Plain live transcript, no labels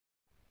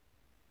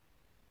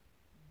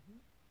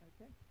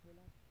Okay, we're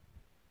live.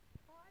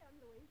 Hi, I'm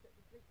Louise at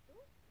the Sleep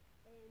Store,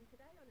 and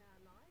today on our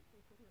live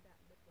we're talking about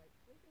midweight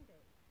sleeping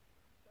bags.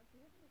 So if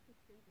you have any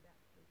questions about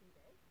sleeping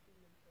bags, send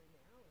them through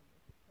now and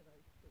we'll get to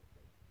those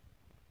shortly.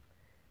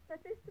 So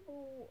first of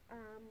all,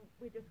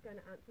 we're just going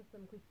to answer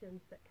some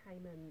questions that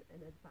came in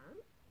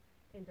advance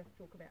and just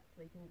talk about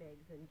sleeping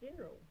bags in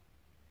general.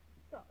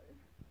 So,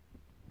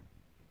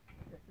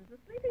 this is a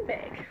sleeping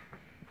bag.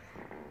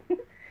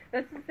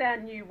 This is our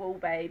new Wool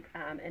Babe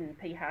in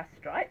Piha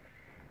stripe,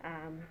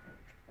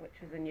 which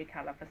is a new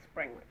colour for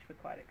spring, which we're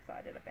quite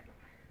excited about.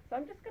 So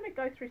I'm just going to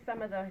go through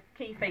some of the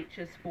key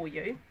features for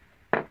you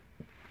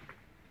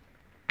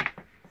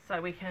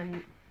so we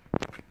can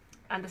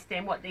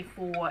understand what they're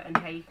for and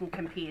how you can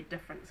compare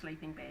different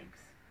sleeping bags.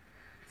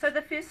 So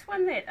the first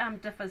one that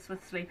differs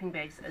with sleeping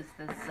bags is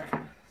the zip.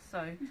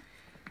 So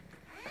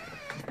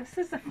this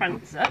is the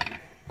front zip,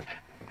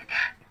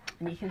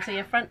 and you can see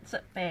a front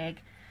zip bag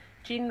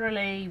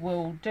generally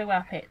will do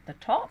up at the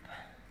top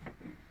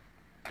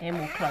and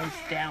will close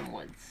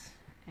downwards,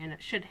 and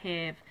it should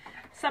have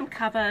some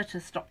cover to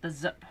stop the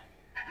zip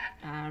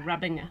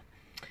rubbing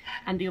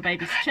under your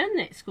baby's chin.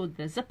 That's called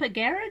the zipper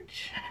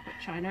garage,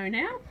 which I know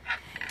now.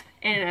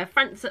 And a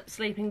front zip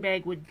sleeping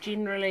bag would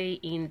generally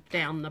end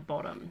down the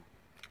bottom,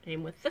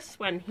 and with this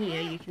one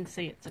here you can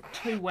see it's a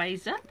two-way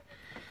zip,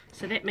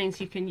 so that means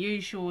you can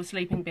use your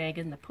sleeping bag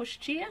in the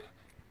pushchair,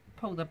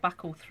 pull the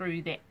buckle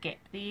through that gap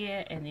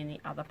there, and then the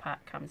other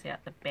part comes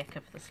out the back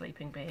of the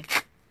sleeping bag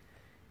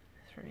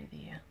through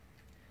there.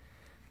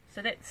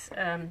 So that's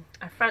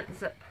a front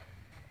zip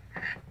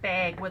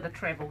bag with a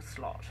travel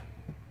slot.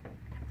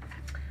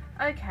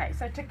 Okay,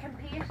 so to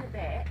compare to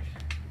that,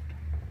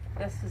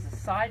 this is a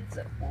side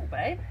zip Wool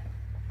Babe.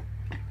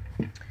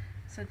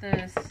 So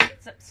the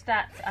zip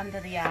starts under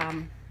the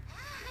arm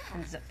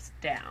and zips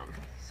down.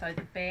 So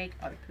the bag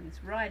opens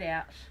right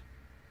out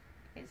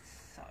as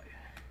so.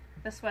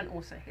 This one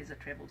also has a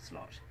travel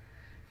slot,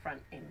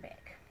 front and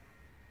back.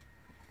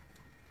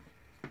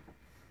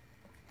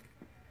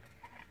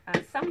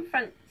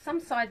 Some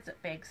side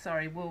zip bags,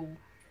 will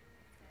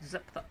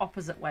zip the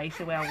opposite way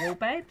to our Wool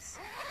Babes.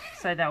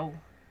 So they'll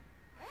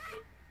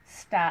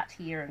start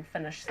here and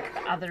finish at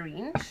the other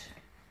end.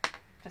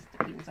 Just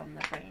depends on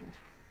the brand.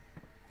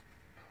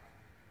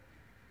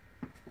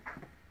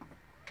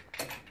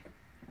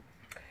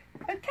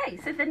 Okay,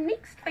 so the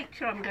next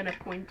feature I'm going to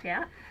point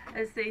out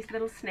is these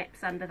little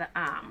snaps under the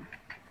arm.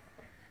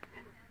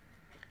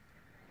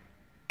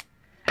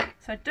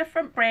 So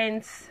different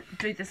brands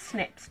do the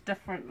snaps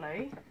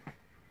differently.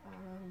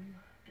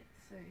 Let's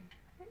see.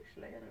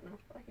 Actually, I don't know.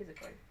 Oh, here's a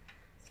go.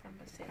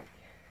 Slumber Sack.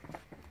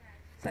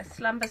 So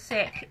Slumber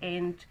Sack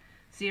and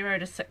 0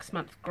 to 6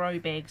 month grow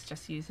bags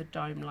just use a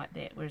dome like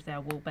that, whereas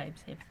our Wool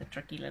Babes have the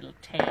tricky little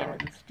tab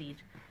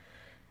instead.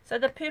 So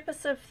the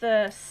purpose of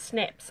the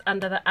snaps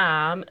under the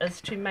arm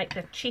is to make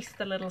the chest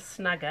a little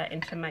snugger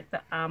and to make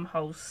the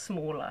armholes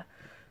smaller.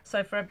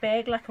 So for a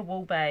bag like a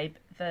Wool Babe,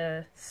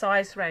 the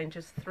size range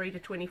is 3 to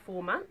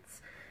 24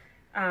 months.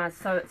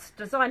 So it's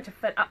designed to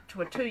fit up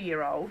to a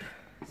 2-year-old.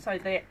 So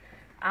that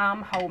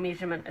armhole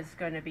measurement is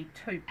going to be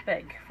too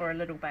big for a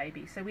little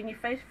baby. So when you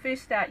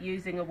first start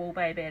using a Wool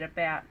Babe at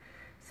about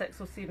 6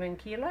 or 7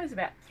 kilos,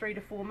 about 3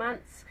 to 4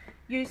 months,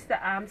 use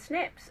the arm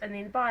snaps, and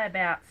then by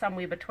about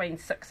somewhere between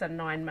 6 and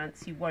 9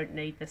 months you won't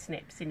need the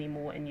snaps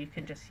anymore and you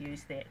can just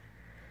use that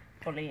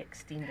fully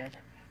extended.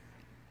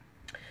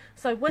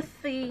 So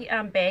with the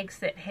bags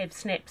that have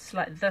snaps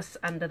like this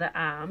under the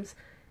arms,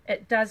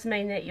 it does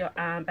mean that your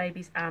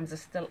baby's arms are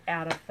still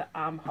out of the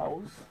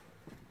armholes.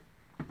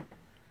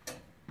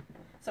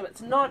 So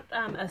it's not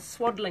a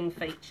swaddling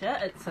feature,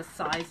 it's a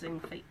sizing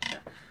feature.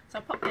 So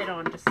I'll pop that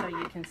on just so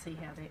you can see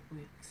how that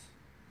works.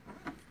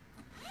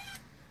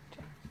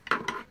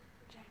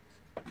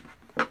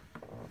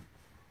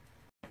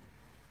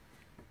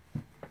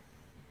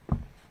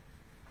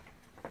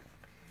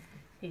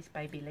 Here's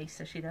baby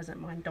Lisa. She doesn't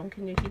mind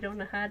donking her head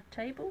on a hard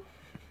table.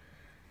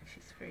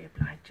 She's very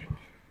obliging.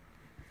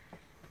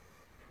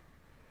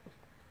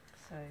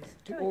 So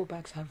Do all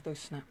bags have those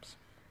snaps?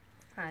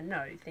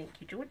 No,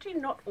 thank you, Georgie.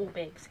 Not all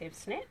bags have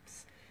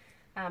snaps.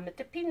 It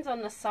depends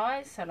on the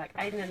size. So like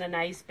Aiden and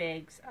Anae's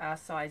bags are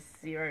size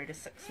 0 to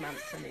 6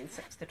 months and then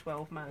 6 to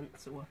 12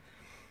 months, or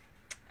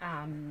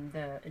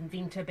the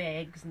Inventor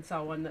bags and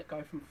so on that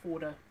go from 4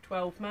 to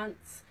 12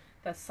 months.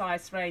 The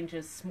size range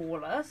is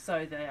smaller,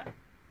 so the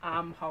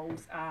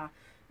armholes are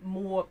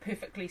more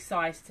perfectly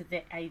sized to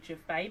that age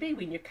of baby.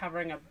 When you're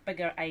covering a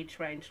bigger age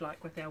range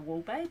like with our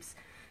Wool Babes,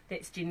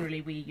 that's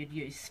generally where you'd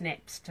use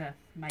snaps to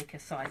make a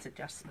size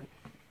adjustment.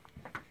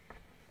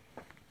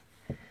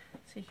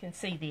 So you can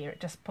see there, it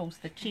just pulls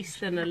the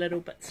chest in a little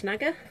bit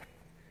snugger,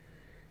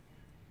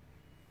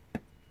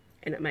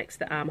 and it makes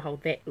the armhole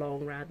that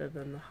long rather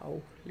than the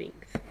whole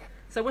length.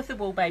 So with the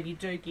Wool Babe you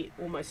do get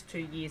almost 2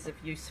 years of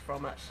use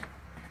from it,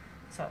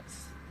 so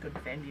it's good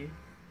value.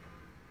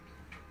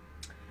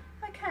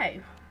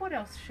 Okay, what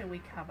else shall we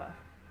cover?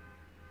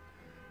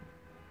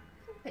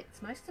 I think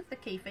that's most of the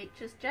key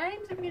features.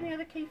 James, have you any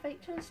other key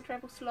features?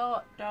 Travel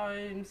slot,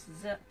 domes,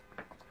 zip?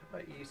 How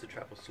about you use the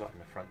travel slot in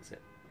the front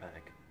zip?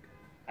 bag.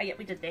 Oh yeah,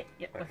 we did that,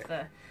 yep, Okay. with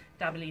the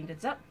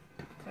double-ended zip.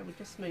 So we'll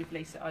just move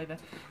Lisa over.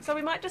 So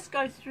we might just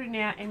go through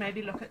now and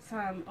maybe look at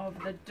some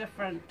of the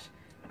different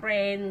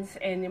brands,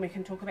 and then we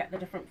can talk about the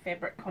different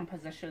fabric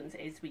compositions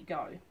as we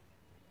go.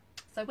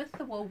 So with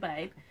the Wool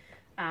Babe,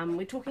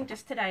 we're talking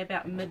just today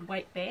about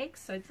mid-weight bags.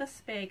 So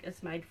this bag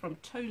is made from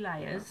 2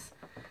 layers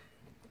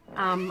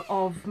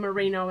of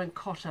merino and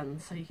cotton.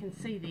 So you can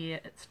see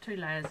there it's 2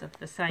 layers of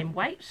the same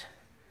weight.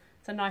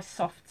 It's a nice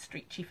soft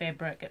stretchy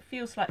fabric. It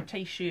feels like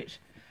t-shirt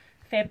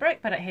fabric,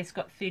 but it has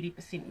got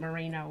 30%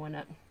 merino in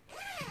it.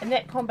 And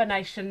that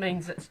combination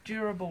means it's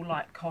durable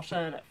like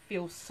cotton, it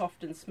feels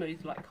soft and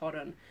smooth like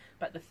cotton,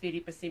 but the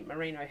 30%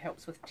 merino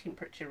helps with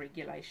temperature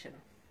regulation.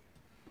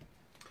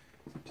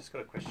 I've just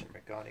got a question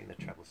regarding the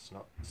travel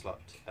slot.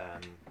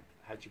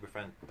 How do you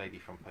prevent baby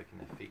from poking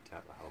their feet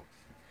out the hole?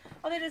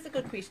 Oh, that is a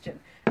good question.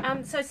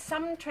 So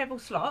some travel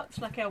slots,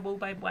 like our Wool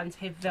Babe ones,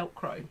 have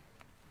Velcro.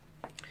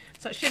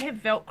 So it should have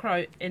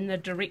Velcro in the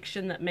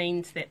direction that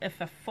means that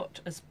if a foot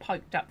is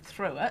poked up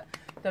through it,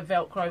 the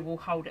Velcro will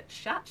hold it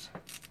shut.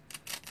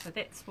 So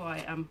that's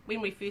why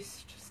when we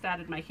first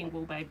started making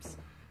Wool Babes,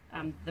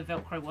 the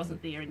Velcro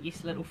wasn't there, and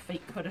yes, little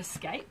feet could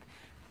escape.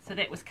 So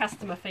that was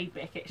customer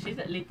feedback actually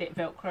that led that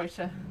Velcro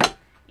to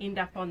end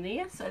up on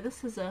there. So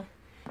this is a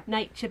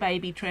Nature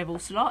Baby travel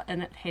slot,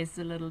 and it has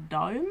the little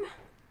dome.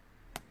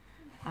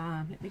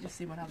 Let me just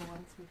see what other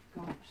ones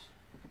we've got.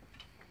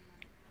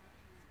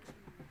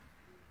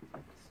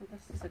 So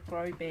this is a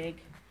Grow bag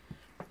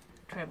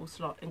travel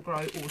slot, and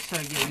Grow also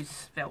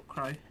use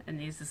Velcro, and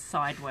there's a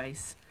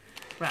sideways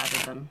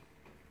rather than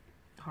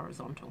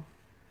horizontal.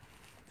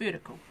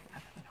 Vertical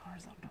rather than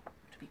horizontal,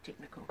 to be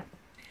technical.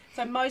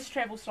 So most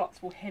travel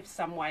slots will have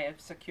some way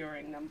of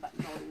securing them, but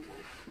not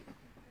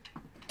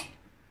all.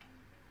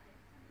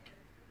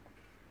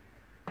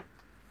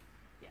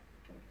 Yeah.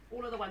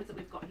 All of the ones that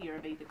we've got here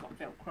have either got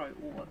Velcro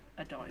or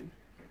a dome.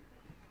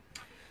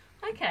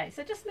 Okay,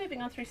 so just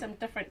moving on through some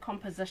different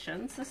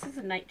compositions. This is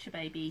a Nature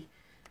Baby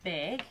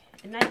bag.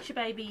 A Nature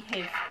Baby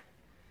have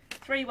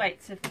 3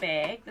 weights of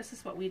bag. This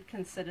is what we'd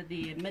consider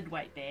their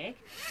mid-weight bag.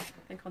 I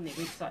think on their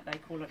website they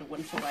call it a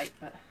winter weight,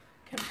 but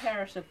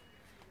comparative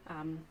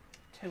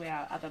to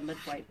our other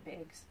mid-weight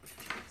bags.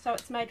 So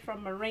it's made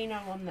from merino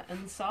on the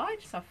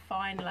inside, so a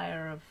fine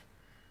layer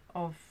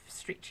of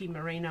stretchy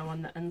merino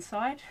on the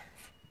inside,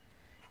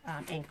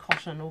 and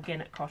cotton,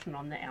 organic cotton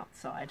on the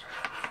outside.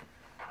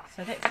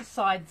 So that's a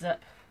side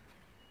zip.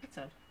 It's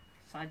a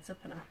side zip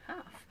and a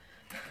half.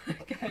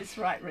 It goes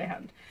right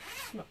round.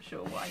 Not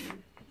sure why.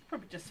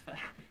 Probably just for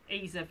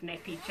ease of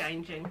nappy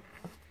changing,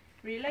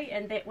 really.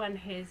 And that one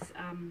has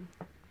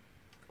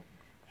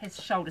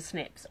shoulder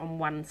snaps on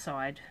one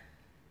side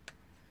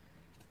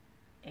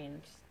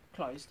and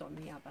closed on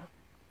the other.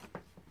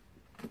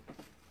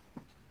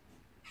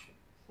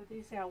 So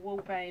there's our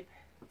Wool Babe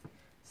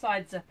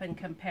side zip in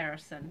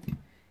comparison.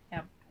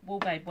 Our Wool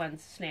Babe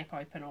ones snap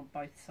open on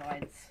both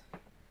sides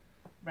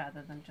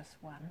rather than just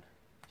one.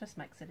 Just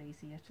makes it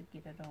easier to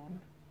get it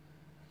on.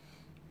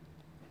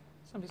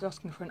 Somebody's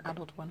asking for an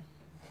adult one.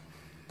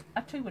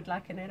 I too would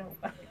like an adult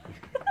one.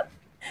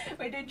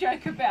 We do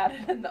joke about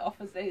it in the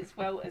office as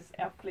well as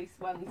our fleece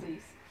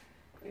onesies.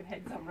 We've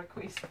had some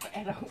requests for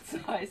adult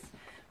size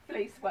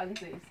fleece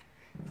onesies.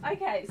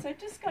 Okay, so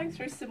just going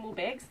through some more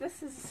bags.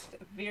 This is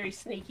a very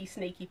sneaky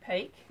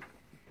peek.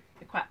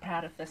 We're quite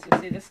proud of this.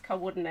 You'll see this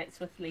coordinates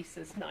with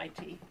Lisa's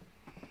nightie.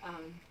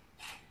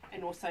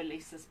 And also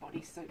Lisa's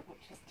bodysuit,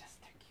 which is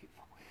just too cute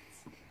for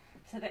words.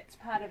 So that's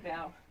part of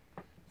our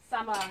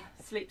summer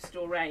sleep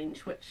store range,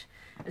 which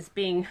is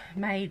being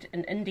made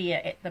in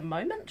India at the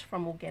moment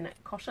from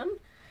organic cotton,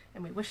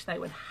 and we wish they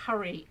would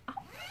hurry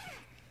up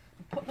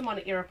and put them on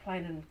an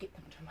aeroplane and get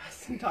them to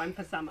us in time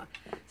for summer.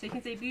 So you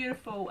can see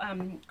beautiful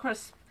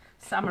crisp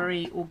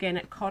summery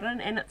organic cotton,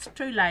 and it's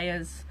 2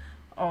 layers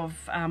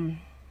of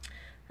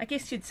I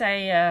guess you'd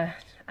say a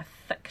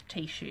thick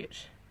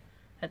t-shirt.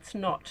 It's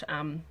not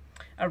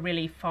a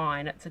really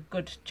fine, it's a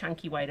good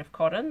chunky weight of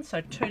cotton,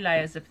 so 2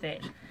 layers of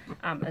that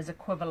is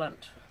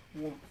equivalent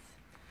warmth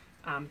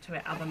to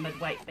our other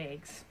mid-weight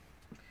bags.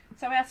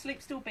 So our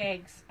sleep stool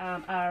bags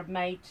are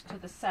made to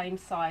the same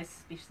size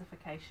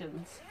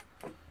specifications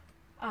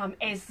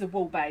as the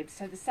Wool Babes,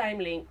 so the same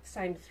length,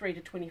 same 3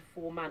 to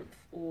 24 month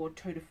or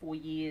 2 to 4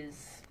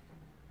 years.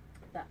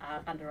 The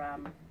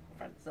underarm,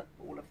 front zip,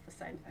 all of the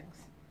same things.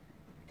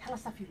 Tell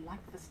us if you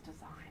like this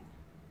design.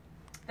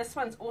 This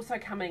one's also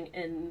coming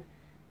in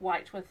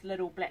white with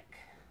little black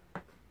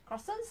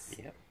crosses,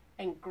 yep,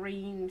 and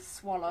green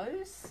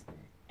swallows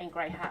and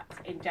grey hearts,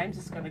 and James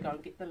is going to go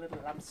and get the little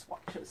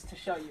swatches to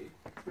show you.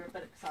 We're a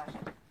bit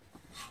excited.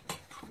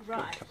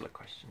 Right. A couple of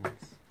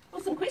questions. Oh,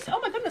 some questions. Oh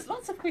my goodness,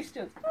 lots of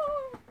questions.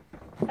 Oh,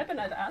 I hope I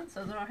know the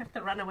answers, or I'll have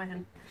to run away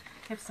and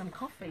have some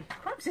coffee.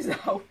 Cripes, there's a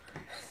whole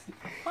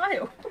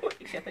pile.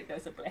 Actually, I think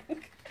those are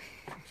blank.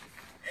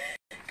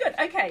 Good.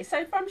 Okay,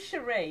 so from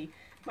Cherie.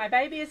 My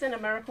baby is in a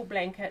miracle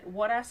blanket.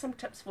 What are some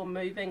tips for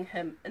moving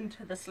him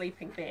into the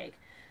sleeping bag?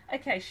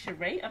 Okay,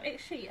 Cherie, I've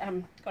actually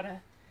got a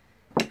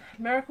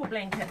miracle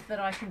blanket that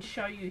I can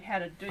show you how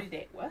to do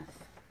that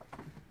with.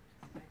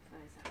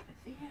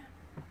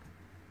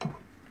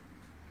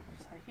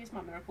 here's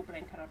my miracle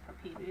blanket I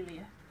prepared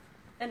earlier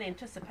in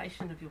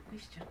anticipation of your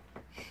question.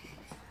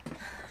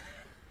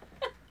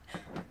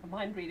 My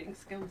mind reading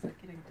skills are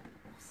getting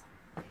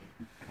awesome.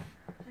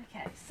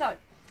 Okay, so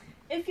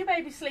if your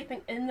baby's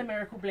sleeping in the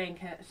miracle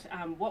blanket,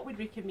 what we'd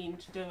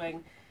recommend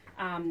doing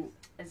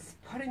is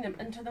putting them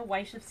into the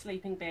weighted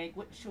sleeping bag,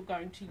 which you're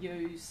going to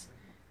use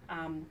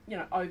you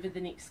know, over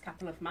the next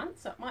couple of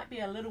months. So it might be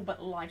a little bit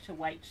lighter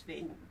weight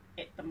than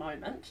at the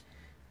moment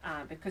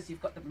because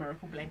you've got the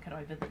miracle blanket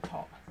over the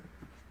top.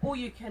 Or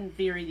you can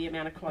vary the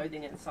amount of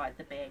clothing inside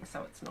the bag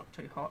so it's not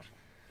too hot.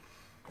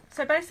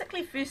 So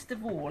basically, first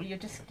of all, you're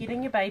just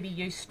getting your baby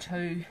used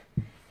to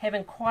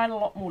having quite a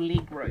lot more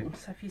leg room.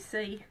 So if you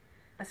see,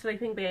 a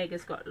sleeping bag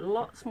has got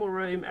lots more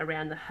room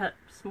around the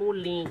hips, more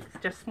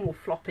length, just more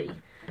floppy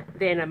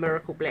than a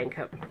miracle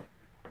blanket.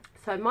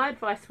 So my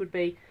advice would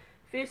be,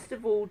 first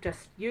of all,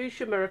 just use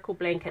your miracle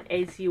blanket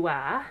as you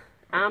are,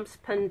 arms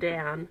pinned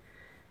down,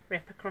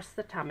 wrap across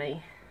the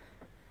tummy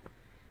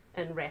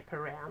and wrap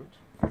around.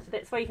 So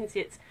that's why you can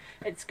see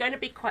it's going to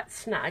be quite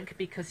snug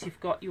because you've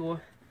got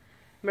your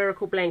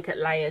miracle blanket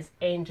layers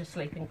and your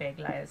sleeping bag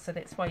layers. So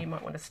that's why you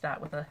might want to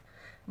start with a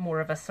more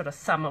of a sort of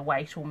summer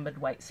weight or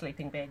mid-weight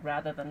sleeping bag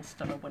rather than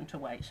still a winter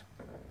weight.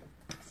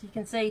 So you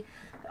can see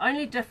the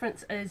only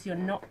difference is you're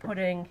not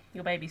putting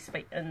your baby's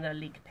feet in the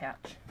leg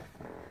pouch.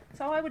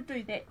 So I would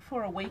do that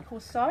for a week or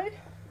so.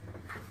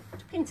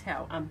 Depends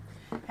how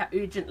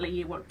urgently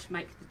you want to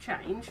make the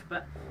change,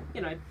 but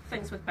you know,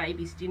 things with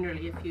babies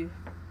generally, if you're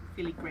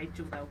fairly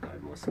gradual, they'll go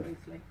more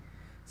smoothly.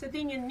 So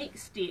then your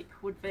next step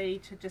would be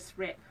to just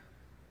wrap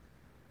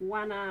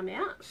one arm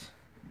out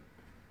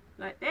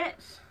like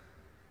that.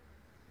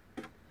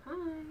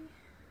 Hi.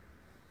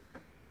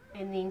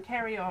 And then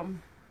carry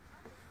on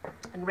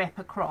and wrap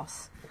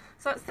across.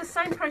 So it's the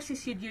same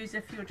process you'd use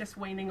if you're just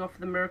weaning off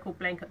the miracle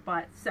blanket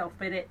by itself,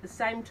 but at the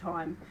same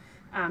time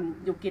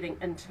you're getting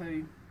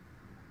into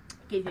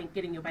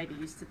getting your baby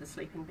used to the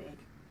sleeping bag.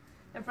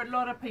 And for a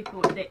lot of people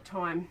at that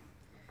time,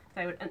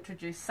 they would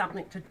introduce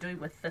something to do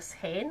with this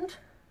hand.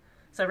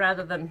 So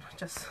rather than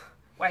just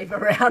wave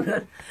around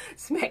and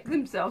smack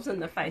themselves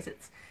in the face,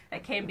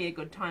 it can be a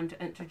good time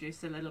to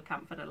introduce a little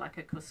comforter like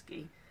a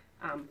kuski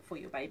for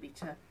your baby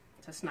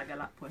to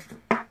snuggle up with.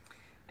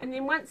 And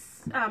then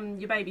once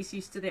your baby's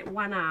used to that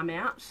one arm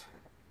out,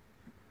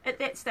 at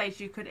that stage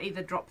you could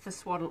either drop the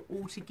swaddle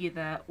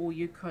altogether, or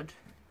you could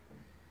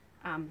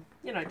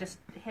you know, just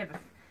have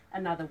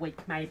another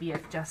week maybe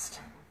of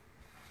just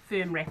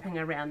firm wrapping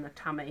around the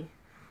tummy.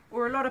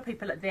 Or a lot of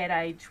people at that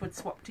age would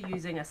swap to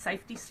using a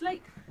safety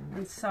sleep,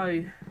 and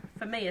so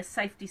for me a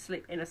safety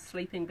sleep and a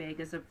sleeping bag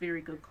is a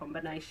very good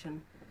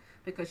combination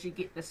because you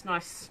get this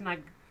nice snug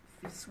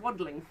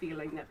swaddling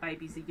feeling that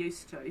babies are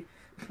used to,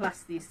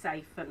 plus they're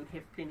safe and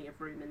have plenty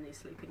of room in their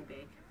sleeping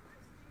bag.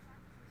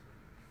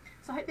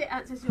 So I hope that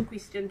answers your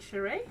question,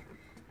 Cherie.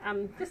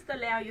 Just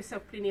allow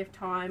yourself plenty of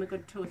time, a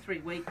good 2 or 3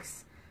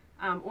 weeks,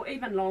 or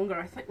even longer.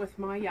 I think with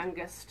my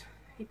youngest,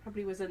 he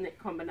probably was in that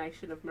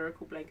combination of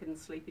miracle blanket and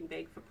sleeping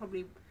bag for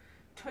probably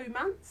 2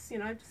 months, you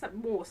know, just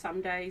more some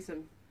days,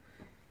 and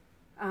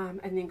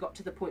then got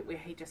to the point where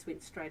he just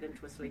went straight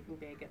into a sleeping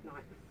bag at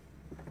night.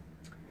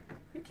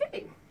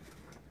 Okay,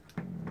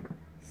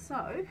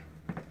 so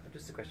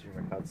just a question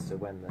in regards to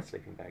when the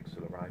sleeping bags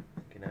will arrive.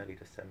 In early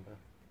December.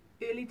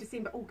 Early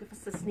December. Oh, give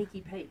us a sneaky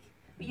peek.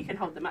 Well, you can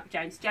hold them up,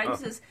 James.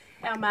 James is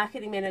our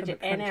marketing manager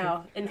and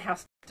our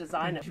in-house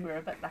designer. We're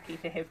a bit lucky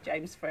to have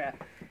James for our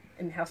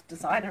in-house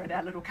designer at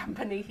our little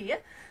company here.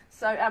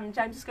 So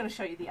James is going to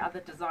show you the other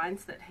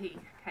designs that he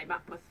came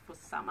up with for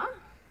summer.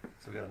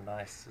 So we've got a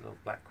nice little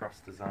black cross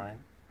design.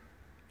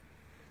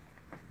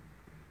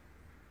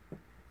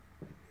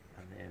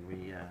 And then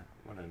we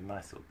wanted a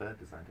nice little bird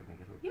design,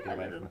 didn't we? Yeah, a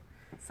little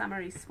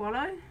summery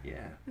swallow.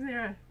 Yeah. Is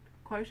there a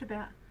quote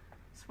about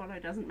swallow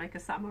doesn't make a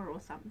summer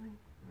or something?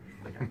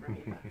 We don't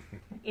remember.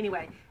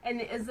 Anyway, and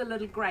there is a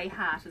little grey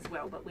heart as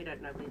well, but we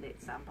don't know where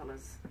that sample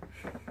is.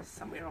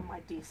 Somewhere on my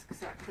desk,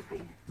 so it could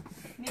be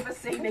never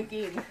seen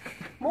again.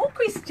 More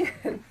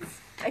questions.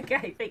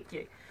 Okay, thank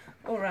you.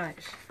 All right.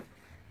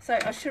 So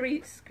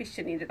Cherie's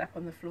question ended up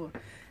on the floor.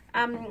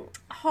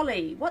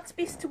 Holly, what's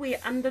best to wear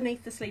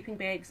underneath the sleeping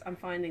bags? I'm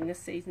finding this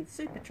season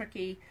super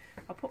tricky.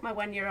 I'll put my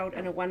 1-year-old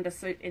in a wonder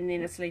suit and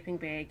then a sleeping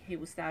bag. He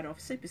will start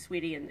off super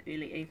sweaty in the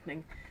early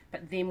evening,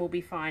 but then we'll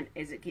be fine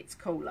as it gets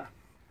cooler.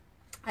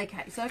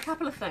 Okay, so a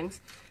couple of things.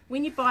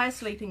 When you buy a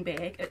sleeping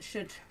bag, it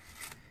should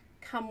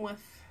come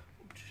with,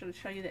 should I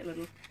show you that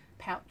little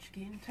pouch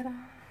again? Ta-da!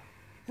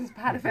 It's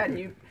part of our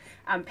new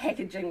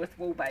packaging with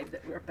Woolbabe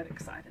that we're a bit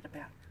excited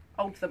about.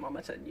 Old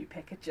thermometer, new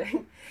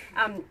packaging.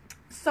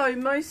 So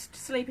most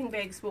sleeping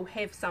bags will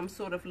have some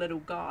sort of little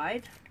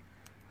guide.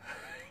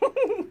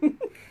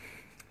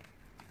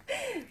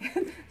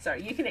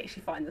 Sorry, you can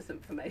actually find this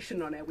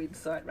information on our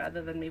website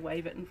rather than me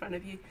wave it in front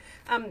of you.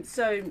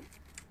 So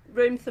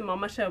room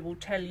thermometer will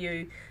tell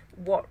you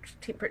what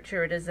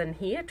temperature it is in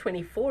here,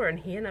 24 in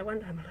here. No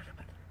wonder I'm a little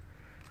bit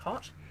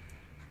hot.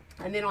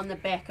 And then on the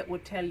back it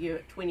would tell you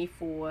at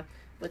 24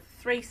 with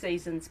 3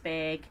 seasons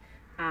bag,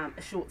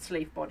 a short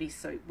sleeve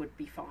bodysuit would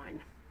be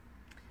fine.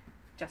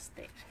 just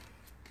that.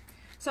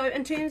 So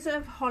in terms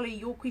of, Holly,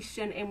 your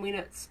question and when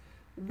it's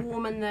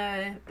warm in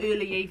the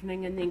early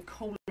evening and then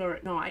cooler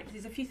at night,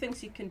 there's a few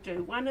things you can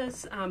do. One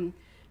is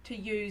to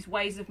use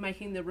ways of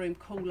making the room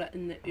cooler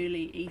in the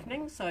early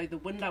evening, so the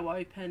window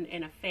open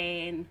and a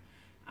fan.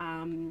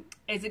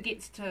 As it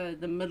gets to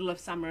the middle of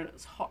summer and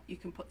it's hot, you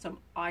can put some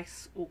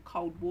ice or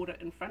cold water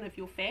in front of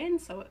your fan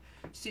so it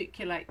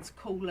circulates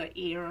cooler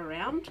air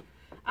around.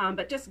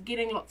 But just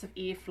getting lots of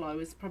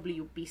airflow is probably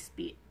your best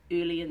bet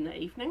early in the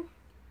evening.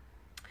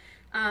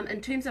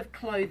 In terms of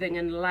clothing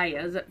and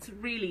layers, it's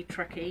really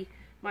tricky.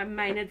 My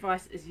main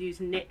advice is use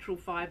natural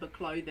fibre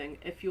clothing.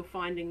 If you're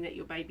finding that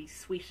your baby's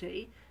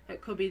sweaty, it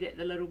could be that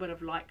the little bit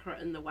of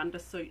lycra in the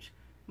wondersuit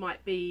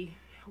might be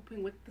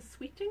helping with the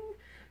sweating.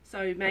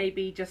 So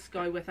maybe just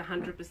go with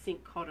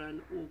 100%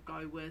 cotton, or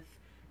go with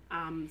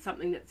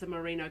something that's a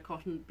merino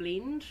cotton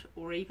blend,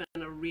 or even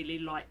a really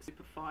light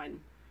superfine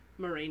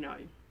merino.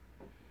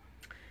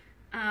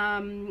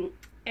 And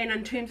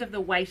in terms of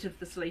the weight of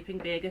the sleeping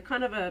bag,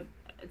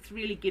 it's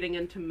really getting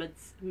into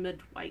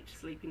mid-weight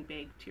sleeping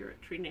bag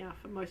territory now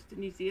for most of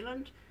New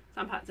Zealand.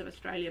 Some parts of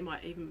Australia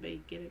might even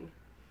be getting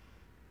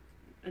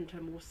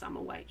into more summer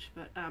weight,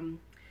 but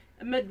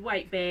a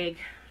mid-weight bag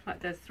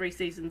like the 3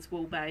 Seasons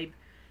Wool Babe,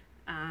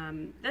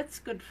 that's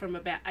good from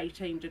about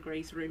 18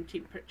 degrees room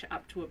temperature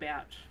up to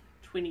about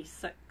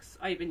 26.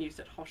 I even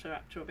used it hotter,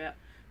 up to about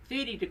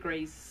 30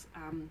 degrees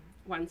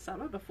one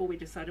summer before we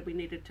decided we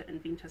needed to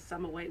invent a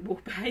summer weight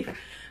wool babe.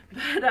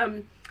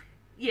 But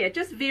yeah,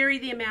 just vary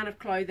the amount of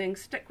clothing,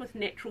 stick with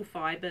natural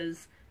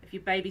fibres. If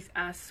your babies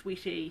are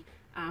sweaty,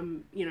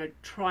 you know,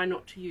 try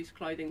not to use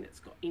clothing that's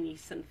got any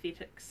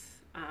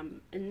synthetics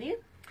in there.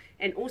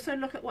 And also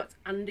look at what's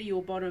under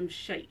your bottom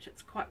sheet.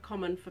 It's quite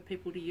common for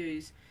people to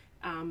use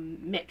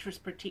mattress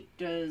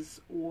protectors,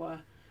 or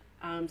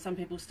some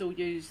people still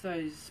use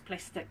those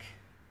plastic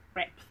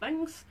wrap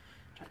things.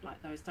 Don't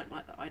like those, don't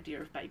like the idea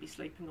of baby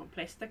sleeping on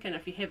plastic. And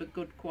if you have a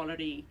good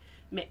quality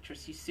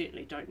mattress, you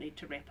certainly don't need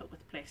to wrap it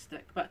with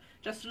plastic. But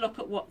just look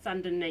at what's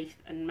underneath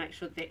and make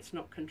sure that's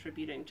not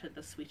contributing to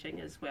the sweating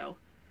as well.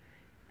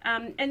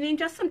 And then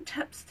just some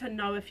tips to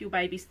know if your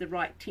baby's the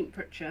right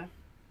temperature.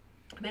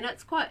 I mean,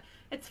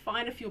 it's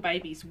fine if your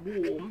baby's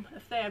warm.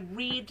 If they're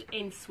red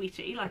and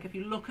sweaty, like if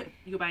you look at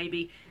your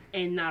baby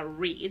and they're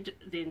red,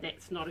 then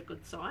that's not a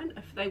good sign.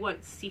 If they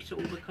won't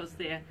settle because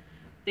they're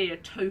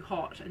too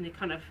hot and they're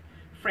kind of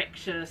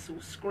fractious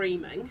or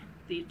screaming,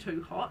 they're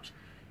too hot.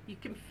 You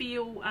can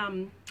feel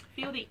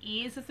the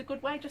ears is a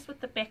good way, just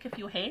with the back of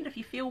your hand. If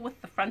you feel with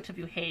the front of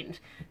your hand,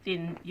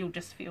 then you'll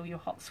just feel your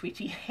hot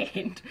sweaty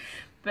hand.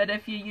 But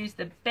if you use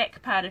the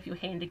back part of your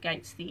hand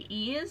against the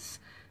ears,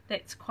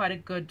 that's quite a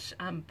good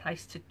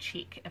place to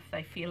check if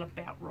they feel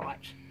about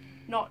right.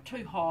 Not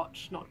too hot,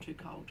 not too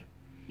cold.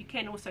 You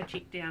can also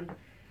check down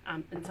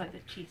inside the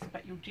chest,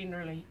 but you'll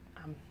generally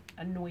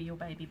annoy your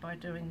baby by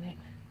doing that.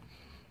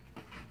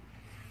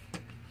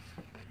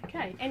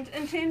 Okay, and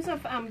in terms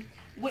of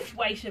which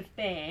weight of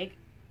bag,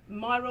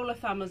 my rule of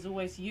thumb is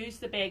always use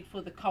the bag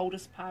for the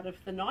coldest part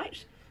of the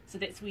night. So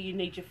that's where you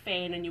need your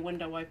fan and your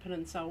window open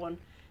and so on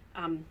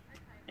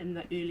in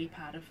the early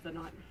part of the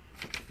night.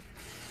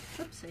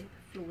 Oopsie,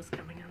 the floor's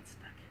coming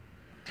unstuck.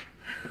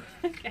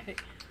 Okay.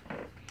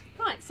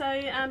 Right,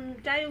 so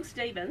Dale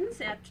Stevens,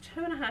 our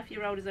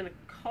 2.5-year-old, is in a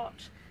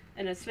cot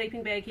in a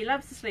sleeping bag. He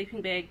loves the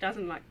sleeping bag,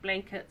 doesn't like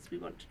blankets. We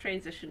want to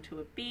transition to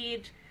a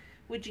bed.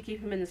 Would you keep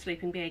him in the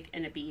sleeping bag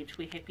in a bed?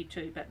 We're happy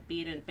to, but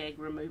bed and bag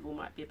removal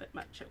might be a bit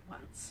much at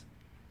once.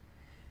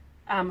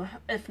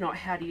 If not,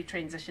 how do you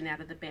transition out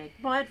of the bag?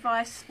 My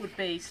advice would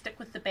be stick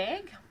with the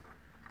bag.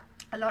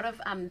 A lot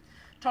of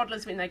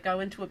toddlers, when they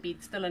go into a bed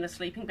still in a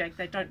sleeping bag,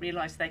 they don't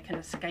realise they can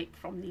escape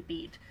from their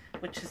bed,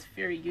 which is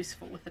very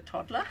useful with a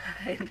toddler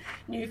and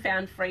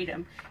newfound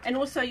freedom. And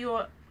also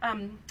your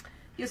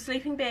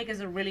sleeping bag is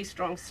a really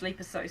strong sleep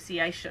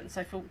association.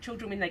 So for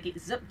children, when they get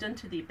zipped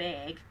into their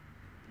bag,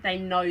 they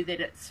know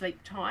that it's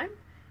sleep time,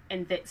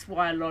 and that's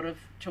why a lot of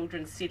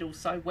children settle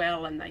so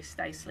well and they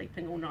stay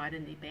sleeping all night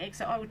in their bag.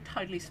 So I would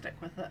totally stick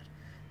with it.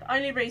 The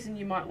only reason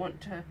you might want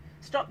to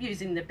stop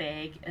using the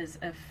bag is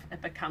if it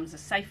becomes a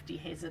safety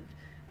hazard.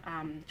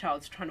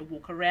 Child's trying to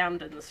walk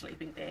around in the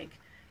sleeping bag,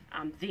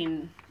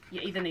 then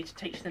you either need to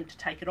teach them to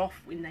take it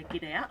off when they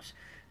get out,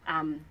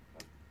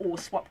 or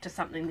swap to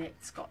something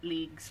that's got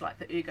legs, like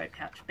the ergo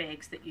pouch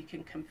bags that you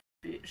can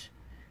convert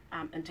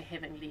into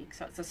having legs.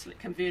 So it's a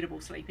convertible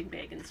sleeping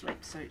bag and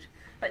sleep suit.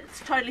 But it's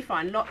totally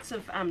fine. Lots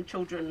of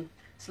children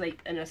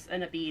sleep in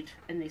a bed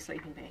in their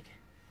sleeping bag.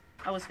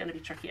 I was going to be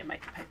tricky and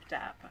make a paper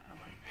dart, but I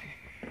won't.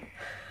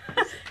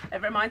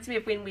 It reminds me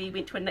of when we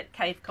went to a Nick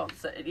Cave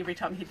concert, and every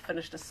time he'd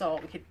finished a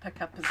song, he'd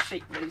pick up his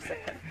sheet music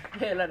and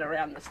hurl it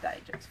around the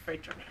stage. It's very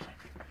dramatic.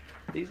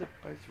 These are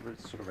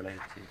both sort of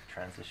related to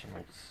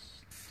transitional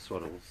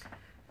swaddles.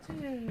 So,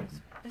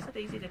 is it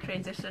easy to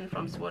transition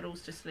from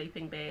swaddles to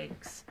sleeping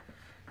bags?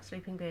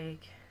 Sleeping bag.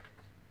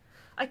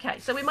 Okay,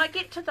 so we might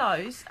get to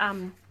those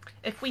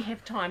if we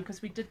have time,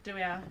 because we did do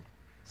our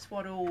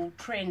swaddle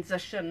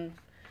transition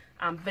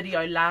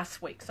video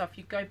last week. So if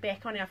you go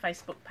back on our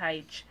Facebook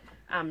page,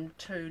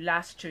 to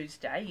last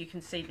Tuesday, you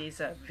can see there's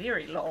a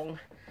very long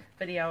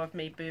video of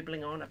me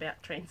burbling on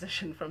about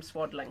transition from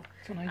swaddling.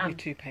 It's on our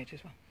YouTube page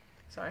as well.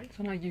 Sorry? It's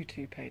on our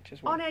YouTube page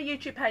as well. On our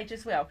YouTube page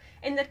as well.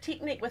 And the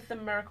technique with the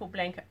miracle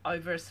blanket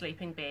over a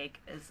sleeping bag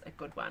is a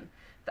good one.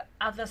 The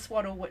other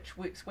swaddle which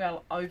works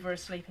well over a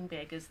sleeping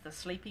bag is the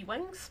sleepy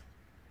wings.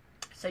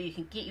 So you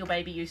can get your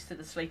baby used to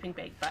the sleeping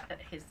bag, but it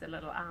has the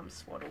little arm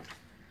swaddle.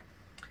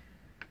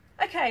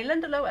 Okay,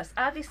 Linda Lewis,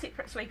 are there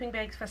separate sleeping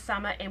bags for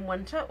summer and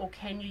winter, or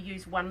can you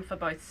use one for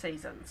both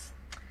seasons?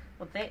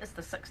 Well, that is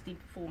the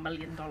 $64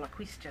 million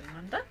question,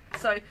 Linda.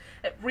 So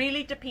it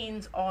really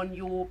depends on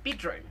your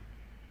bedroom,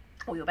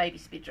 or your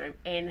baby's bedroom,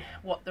 and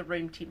what the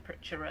room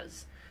temperature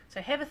is.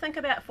 So have a think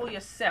about for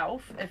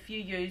yourself if you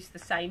use the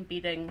same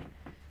bedding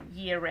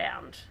year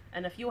round.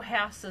 And if your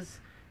house is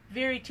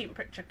very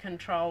temperature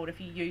controlled,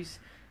 if you use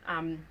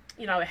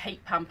you know, a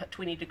heat pump at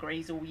 20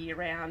 degrees all year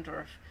round,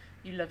 or if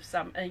you live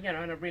you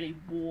know, in a really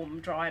warm,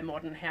 dry,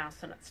 modern house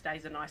and it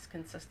stays a nice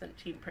consistent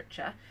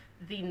temperature,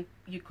 then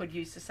you could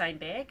use the same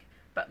bag.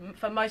 But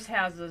for most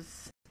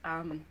houses,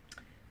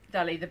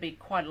 they'll either be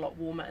quite a lot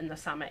warmer in the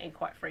summer and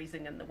quite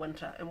freezing in the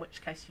winter, in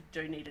which case you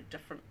do need a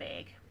different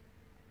bag.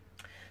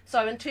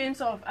 So in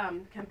terms of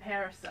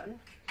comparison,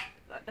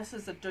 this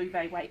is a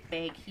duvet weight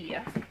bag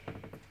here,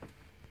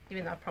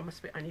 even though I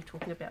promised we're only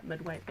talking about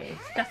mid-weight bags,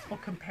 just for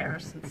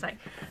comparison's sake.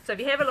 So if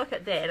you have a look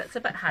at that, it's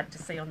a bit hard to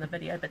see on the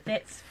video, but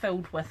that's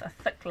filled with a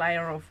thick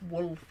layer of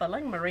wool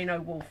filling,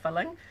 merino wool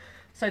filling.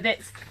 So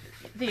that's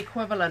the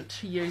equivalent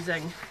to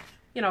using,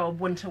 you know, a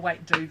winter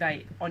weight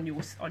duvet on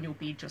your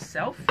bed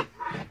yourself.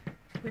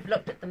 We've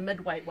looked at the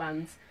mid-weight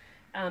ones,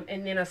 and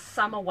then a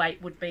summer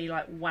weight would be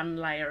like one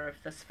layer of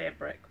this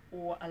fabric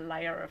or a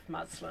layer of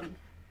muslin.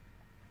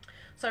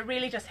 So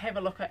really just have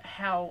a look at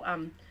how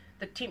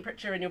the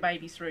temperature in your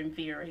baby's room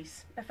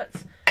varies. If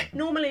it's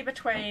normally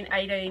between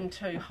 18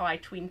 to high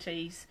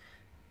 20s,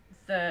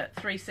 the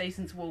 3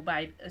 Seasons Wool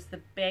Babe is the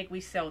bag we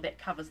sell that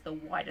covers the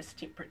widest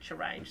temperature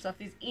range. So if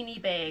there's any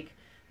bag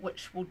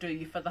which will do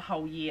you for the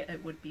whole year,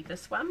 it would be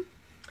this one.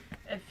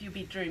 If your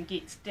bedroom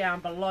gets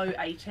down below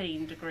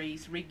 18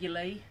 degrees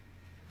regularly,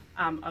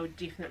 I would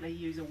definitely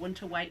use a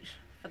winter weight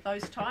for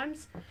those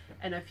times.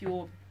 And if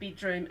your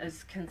bedroom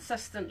is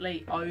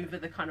consistently over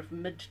the kind of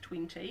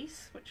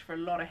mid-20s, which for a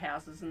lot of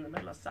houses in the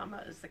middle of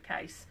summer is the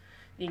case,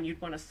 then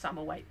you'd want a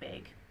summer weight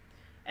bag.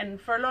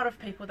 And for a lot of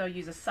people, they'll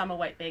use a summer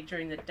weight bag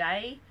during the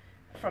day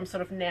from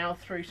sort of now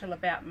through till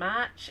about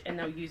March, and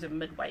they'll use a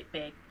mid-weight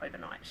bag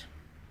overnight.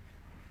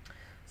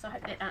 So I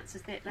hope that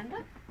answers that,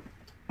 Linda.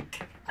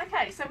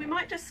 Okay, so we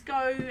might just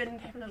go and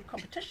have a little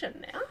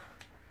competition now.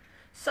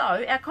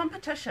 So our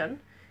competition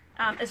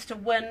is to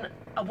win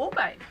a Wool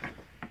Babe.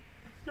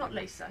 Not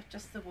Lisa,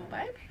 just the Wool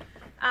Babe.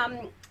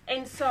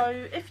 And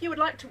so if you would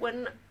like to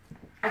win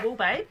a Wool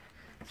Babe,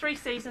 3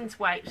 Seasons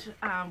weight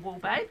Wool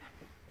Babe,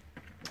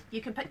 you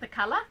can pick the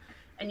colour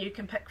and you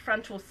can pick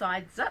front or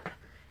side zip.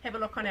 Have a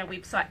look on our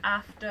website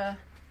after.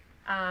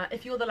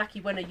 If you're the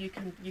lucky winner, you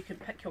can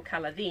pick your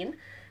colour then.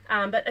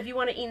 But if you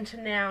want to enter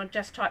now,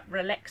 just type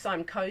 "Relax,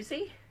 I'm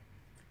Cozy,"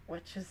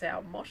 which is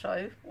our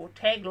motto or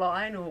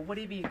tagline or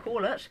whatever you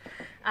call it,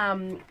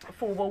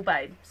 for Wool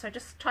Babe. So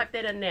just type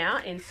that in now,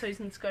 and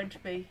Susan's going to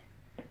be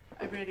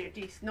over at her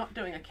desk, not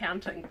doing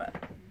accounting, but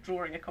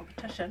drawing a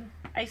competition.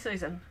 Hey,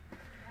 Susan.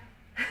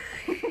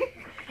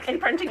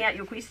 And printing out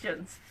your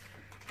questions.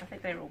 I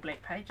think they were all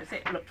blank pages.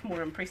 That looked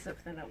more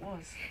impressive than it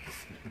was.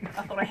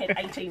 I thought I had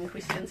 18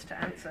 questions to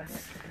answer.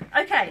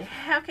 Okay,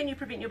 how can you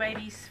prevent your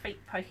baby's feet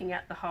poking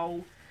out the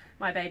hole?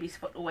 My baby's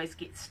foot always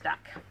gets stuck.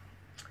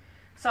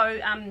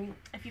 So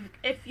if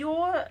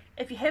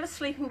you have a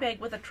sleeping bag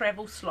with a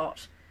travel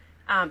slot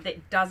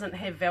that doesn't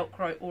have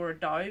Velcro or a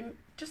dome,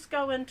 just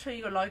go into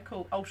your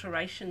local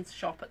alterations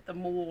shop at the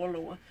mall,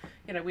 or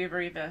you know,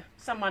 wherever,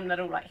 someone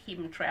little like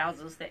Hem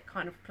Trousers, that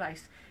kind of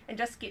place, and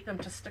just get them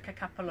to stick a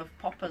couple of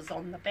poppers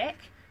on the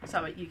back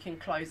so that you can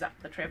close up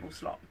the travel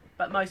slot.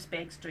 But most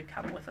bags do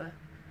come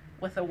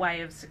with a way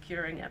of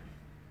securing it.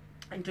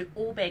 And do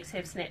all bags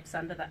have snaps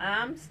under the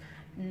arms?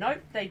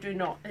 Nope, they do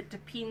not. It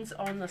depends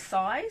on the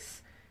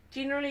size.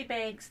 Generally,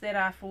 bags that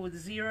are for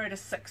 0 to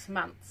 6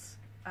 months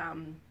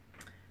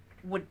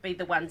would be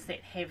the ones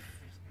that have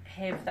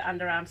the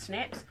underarm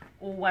snaps,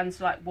 or ones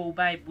like Wool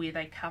Babe where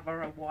they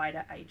cover a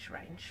wider age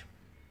range.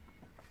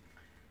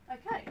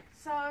 Okay,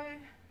 so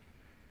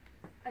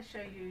I'll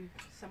show you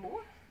some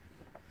more.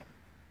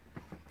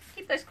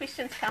 Keep those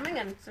questions coming,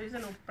 and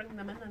Susan will bring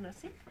them in a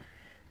sec.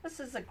 This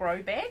is a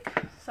grow bag.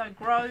 So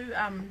grow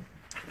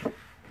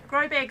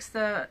bag's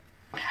the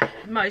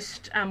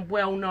most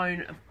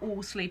well-known of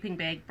all sleeping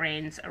bag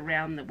brands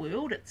around the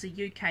world. It's a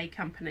UK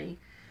company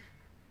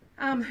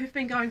who've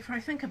been going for, I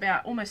think,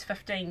 about almost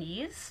 15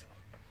 years.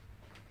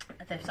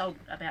 They've sold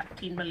about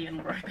 10 million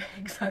grow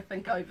bags, I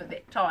think, over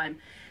that time.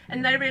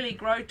 And they really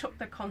took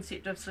the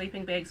concept of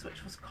sleeping bags,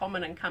 which was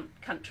common in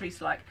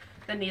countries like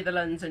the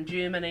Netherlands and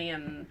Germany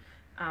and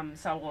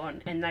so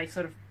on, and they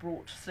sort of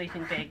brought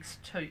sleeping bags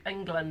to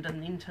England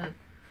and then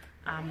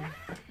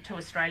to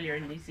Australia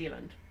and New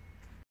Zealand.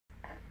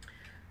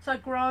 So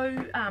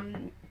Grow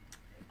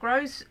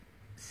Grows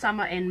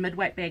summer and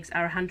mid-weight bags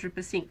are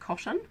 100%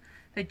 cotton.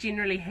 They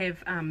generally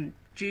have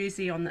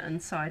jersey on the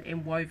inside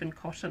and woven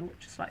cotton,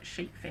 which is like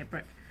sheet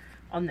fabric,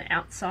 on the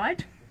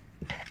outside.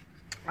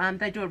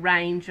 They do a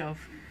range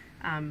of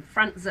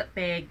front zip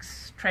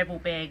bags, travel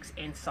bags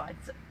and side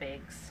zip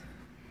bags.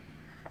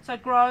 So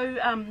Grow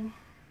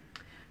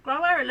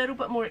are a little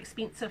bit more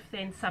expensive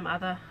than some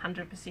other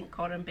 100%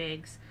 cotton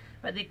bags,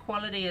 but their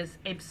quality is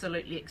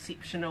absolutely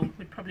exceptional.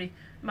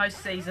 Most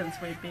seasons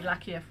we'd be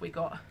lucky if we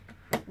got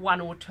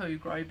 1 or 2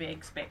 Grow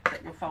bags back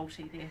that were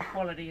faulty. Their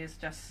quality is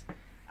just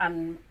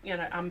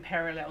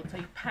unparalleled. So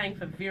you're paying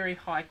for very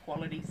high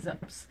quality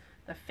zips.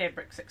 The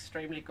fabric's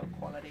extremely good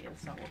quality and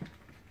so on.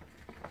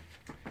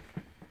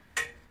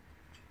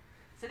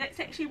 So that's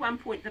actually one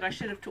point that I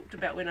should have talked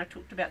about when I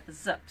talked about the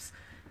zips,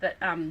 that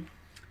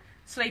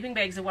sleeping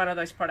bags are one of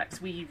those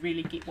products where you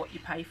really get what you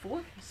pay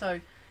for.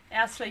 So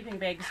our sleeping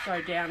bags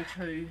go down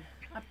to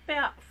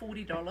about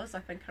 $40, I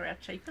think, are our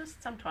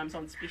cheapest. Sometimes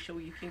on special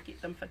you can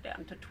get them for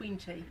down to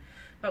 $20,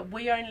 but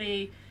we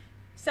only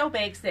sell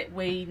bags that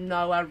we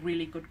know are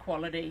really good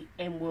quality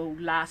and will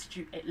last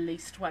you at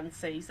least 1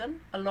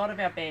 season. A lot of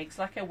our bags,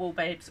 like our Wool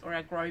Babes or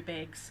our Grow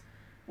bags,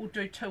 will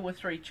do 2 or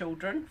 3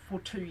 children for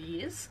 2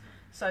 years.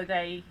 So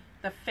the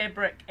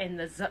fabric and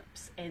the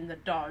zips and the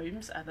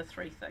domes are the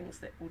 3 things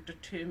that will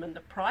determine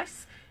the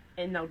price,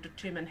 and they'll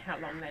determine how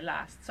long they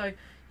last. So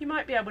you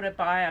might be able to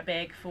buy a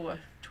bag for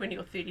 $20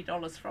 or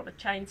 $30 from a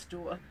chain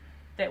store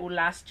that will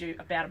last you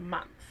about a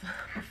month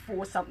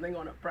before something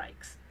on it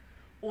breaks,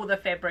 or the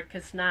fabric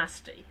is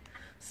nasty.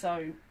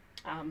 So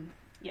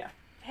yeah,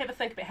 have a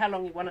think about how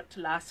long you want it to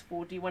last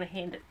for. Do you want to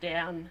hand it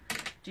down?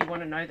 Do you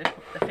want to know that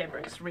the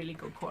fabric's really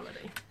good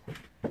quality?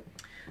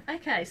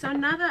 Okay, so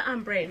another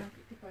brand.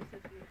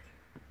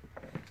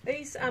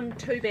 These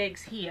 2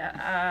 bags here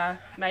are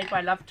made by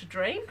Love to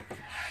Dream.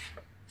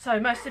 So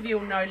most of you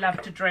will know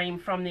Love to Dream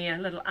from their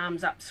little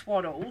arms up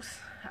swaddles,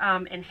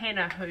 and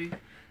Hannah, who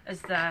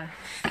is the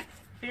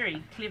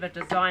very clever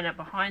designer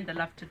behind the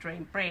Love to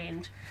Dream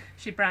brand,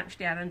 she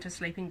branched out into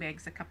sleeping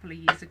bags a couple of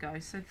years ago.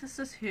 So this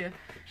is her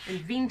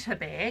Inventor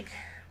bag,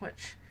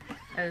 which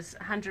is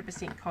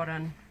 100%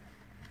 cotton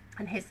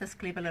and has this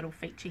clever little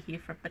feature here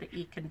for a bit of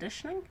air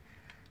conditioning.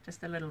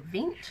 Just a little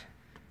vent.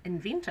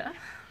 Inventor.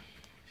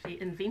 She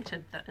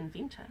invented the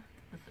Inventor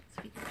with its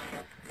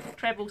feature.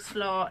 Travel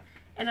slot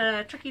and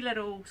a tricky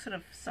little sort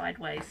of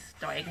sideways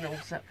diagonal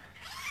zip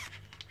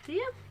there.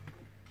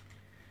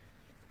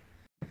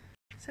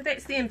 So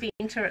that's the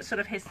Inventor. It sort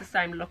of has the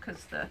same look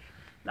as the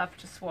Love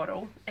to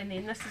Swaddle. And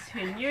then this is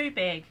her new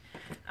bag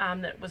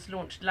that was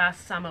launched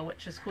last summer,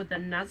 which is called the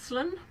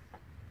Nuzzlin.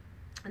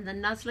 And the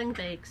Nuzzling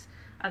bags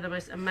are the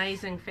most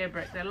amazing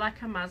fabric. They're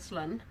like a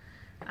muslin.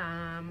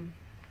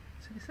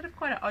 So they're sort of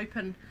quite an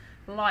open,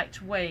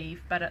 light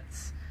weave, but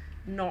it's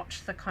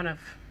not the kind of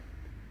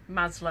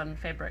muslin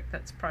fabric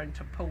that's prone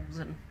to pulls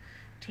and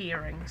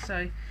tearing.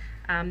 So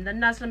the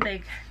Nuzzlin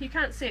bag, you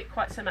can't see it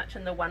quite so much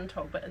in the 1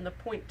 tog, but in the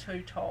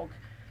 0.2 tog,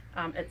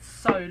 it's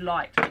so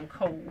light and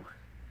cool,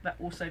 but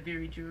also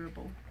very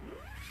durable.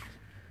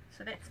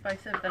 So that's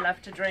both of the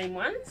Love to Dream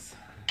ones.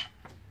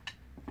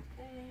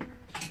 And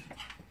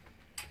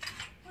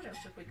what else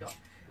have we got?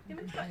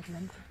 Length of bags.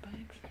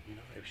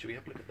 No, should we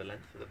have a look at the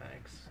length of the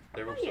bags?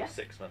 They're also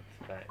 6-month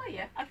bags. Oh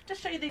yeah, I'll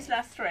just show you these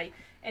last 3,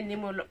 and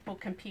then we'll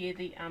compare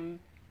the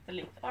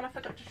length. Oh, and I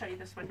forgot to show you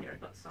this one here. I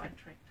got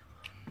sidetracked.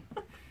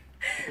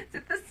 So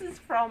this is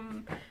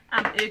from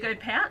Ergo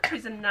Pouch,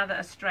 who's another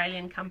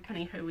Australian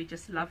company who we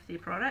just love their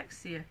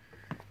products. They're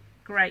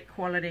great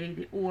quality.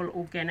 They're all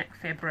organic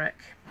fabric.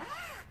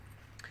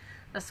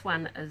 This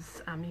one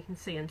is, you can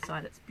see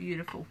inside, it's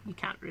beautiful. You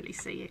can't really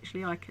see,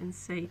 actually, I can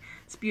see.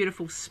 It's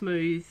beautiful,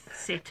 smooth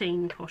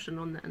sateen cotton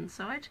on the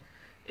inside.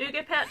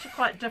 Ergo Pouch are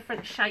quite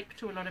different shape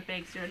to a lot of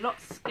bags. They're a lot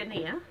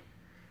skinnier.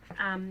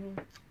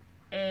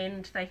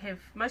 And they have,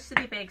 most of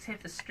their bags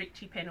have the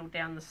stretchy panel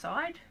down the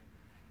side.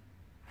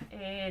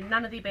 And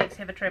none of their bags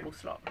have a travel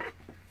slot.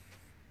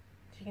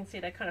 So you can see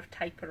they kind of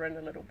taper in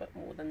a little bit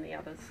more than the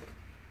others.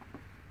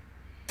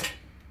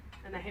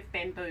 And they have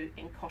bamboo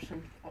and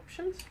cotton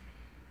options.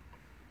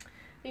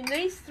 Then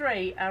these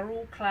 3 are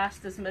all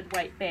classed as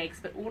mid-weight bags,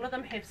 but all of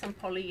them have some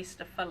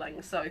polyester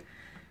filling. So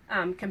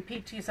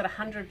compared to your sort of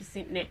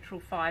 100% natural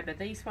fibre,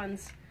 these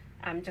ones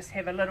just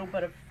have a little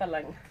bit of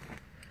filling.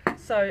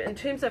 So in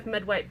terms of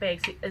mid-weight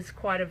bags, it is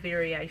quite a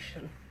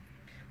variation.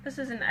 This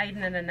is an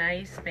Aiden and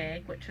Anae's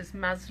bag, which is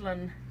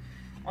muslin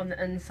on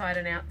the inside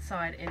and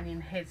outside, and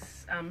then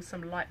has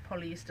some light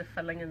polyester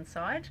filling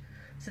inside.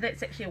 So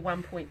that's actually a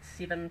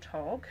 1.7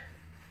 tog,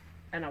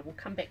 and I will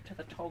come back to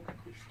the tog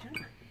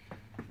question,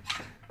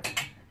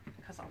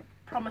 because I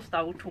promised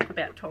I will talk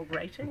about tog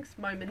ratings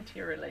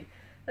momentarily.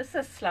 This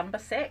is Slumber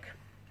Sack.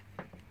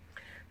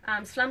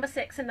 Slumber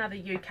Sack's another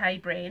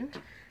UK brand.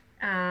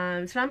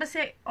 Slumber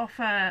Sack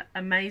offer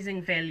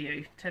amazing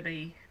value, to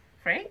be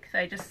frank.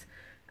 They just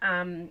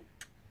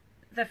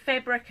the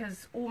fabric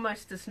is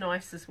almost as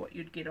nice as what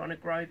you'd get on a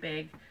Grow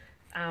bag.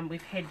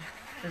 We've had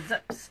the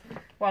zips,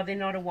 while they're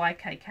not a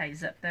YKK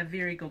zip, they're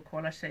very good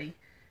quality.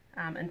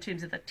 In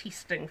terms of the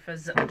testing for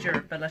zip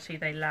durability,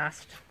 they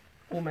last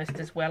almost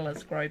as well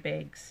as grow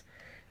bags.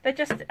 They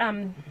just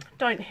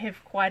don't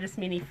have quite as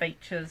many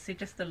features. They're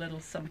just a little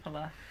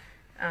simpler.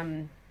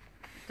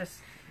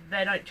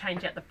 They don't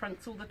change out the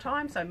prints all the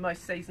time, so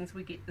most seasons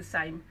we get the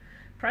same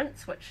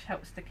prints, which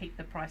helps to keep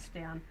the price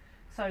down.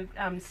 So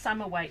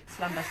summer weight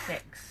slumber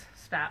sacks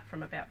start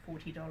from about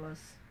 $40.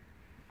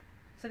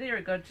 So they're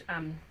a good,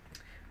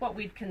 what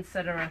we'd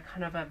consider a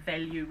kind of a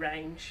value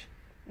range.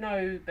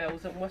 No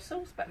bells and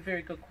whistles, but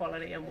very good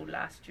quality and will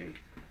last you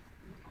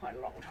quite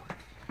a long time.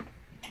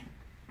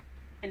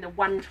 And the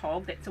one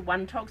tog, that's a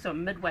one tog, so a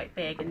mid-weight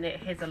bag, and that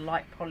has a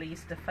light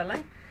polyester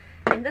filling.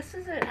 And this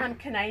is a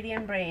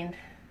Canadian brand,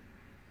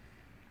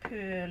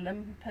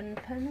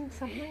 FBLive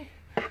something.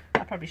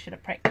 I probably should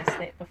have practiced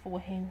that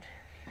beforehand.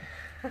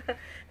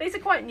 These are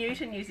quite new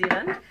to New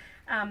Zealand.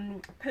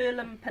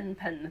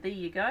 FBLive, there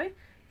you go,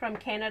 from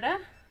Canada.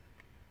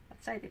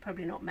 I'd say they're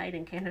probably not made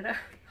in Canada.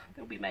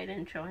 They'll be made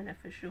in China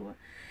for sure.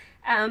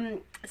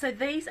 So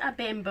these are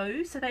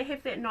bamboo, so they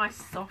have that nice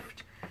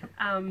soft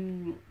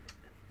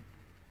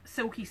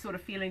silky sort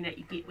of feeling that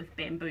you get with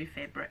bamboo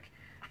fabric.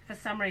 For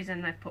some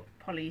reason they've put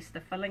polyester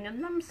filling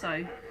in them,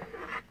 so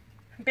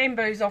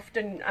bamboo's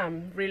often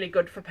really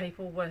good for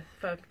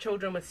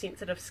children with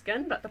sensitive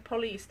skin, but the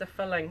polyester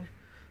filling,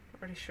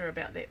 not really sure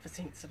about that for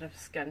sensitive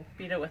skin.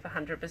 Better with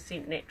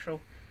 100%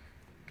 natural,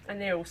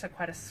 and they're also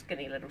quite a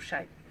skinny little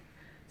shape.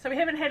 So we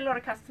haven't had a lot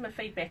of customer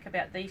feedback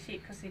about these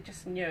yet because they're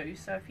just new,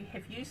 so if you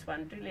have used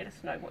one, do let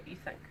us know what you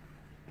think.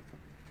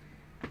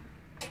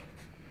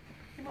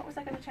 And what was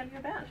I going to tell you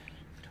about?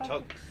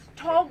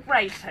 Tog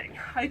rating.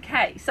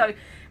 Okay, so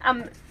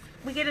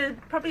we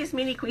get probably as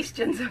many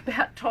questions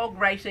about tog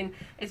rating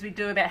as we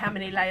do about how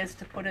many layers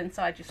to put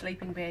inside your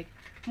sleeping bag.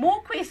 More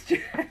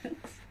questions.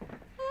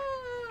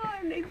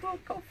 I need more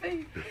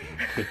coffee.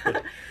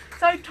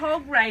 So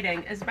tog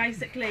rating is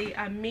basically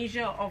a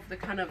measure of the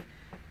kind of,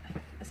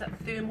 is it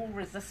thermal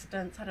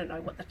resistance? I don't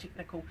know what the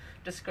technical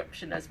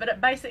description is, but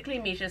it basically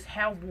measures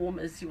how warm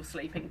is your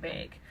sleeping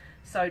bag.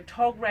 So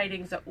tog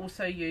ratings are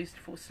also used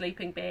for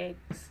sleeping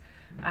bags,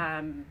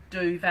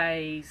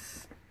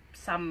 duvets,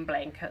 some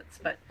blankets,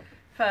 but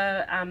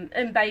for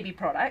in baby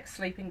products,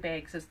 sleeping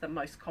bags is the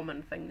most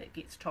common thing that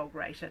gets tog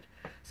rated.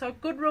 So a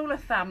good rule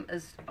of thumb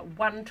is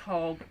one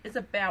tog is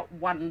about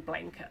one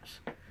blanket.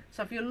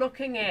 So if you're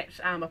looking at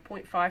a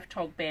 0.5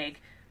 tog bag,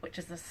 which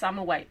is a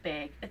summer weight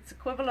bag, it's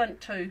equivalent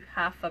to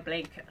half a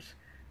blanket,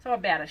 so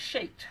about a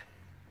sheet.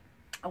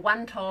 A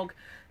one tog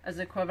is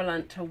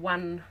equivalent to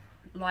one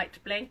light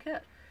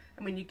blanket,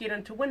 and when you get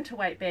into winter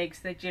weight bags,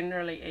 they're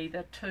generally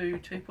either 2,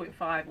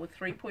 2.5 or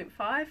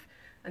 3.5,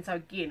 and so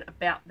again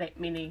about that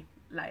many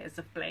layers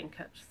of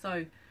blanket.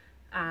 So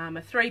a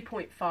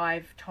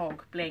 3.5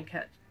 tog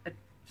blanket,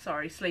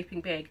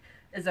 sleeping bag,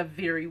 is a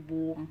very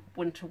warm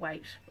winter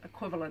weight,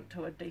 equivalent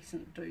to a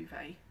decent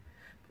duvet.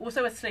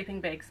 Also with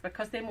sleeping bags,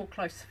 because they're more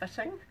close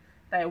fitting,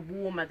 they are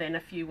warmer than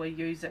if you were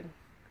using,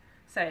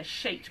 say, a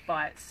sheet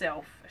by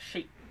itself. A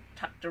sheet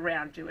tucked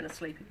around you in a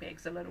sleeping bag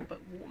is a little bit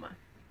warmer.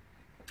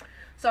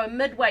 So a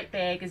mid-weight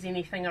bag is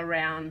anything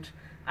around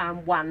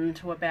 1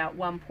 to about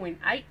 1.8,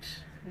 and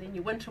then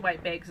your winter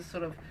weight bags are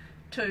sort of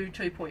 2,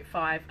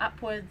 2.5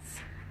 upwards,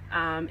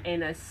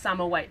 and a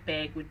summer weight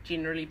bag would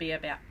generally be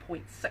about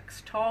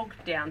 0.6 tog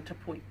down to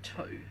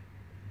 0.2.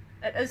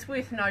 It is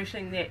worth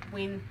noting that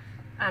when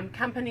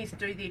companies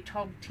do their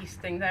tog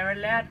testing, they're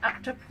allowed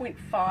up to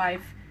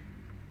 0.5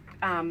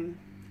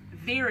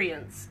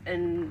 variance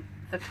in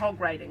the tog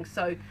rating.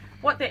 So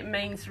what that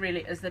means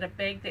really is that a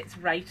bag that's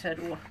rated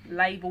or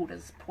labelled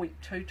as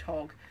 0.2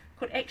 tog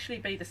could actually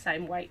be the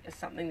same weight as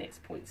something that's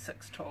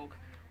 0.6 tog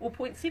or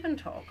 0.7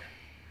 tog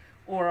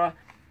or a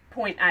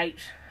 0.8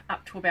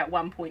 up to about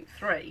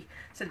 1.3.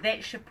 So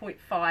that's your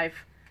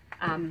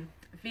 0.5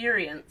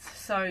 variance.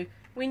 So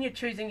when you're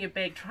choosing your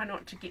bag, try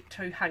not to get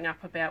too hung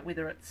up about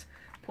whether it's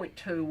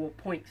 0.2 or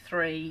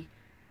 0.3.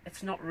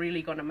 It's not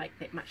really going to make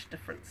that much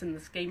difference in the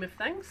scheme of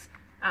things.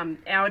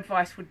 Our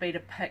advice would be to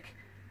pick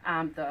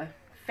the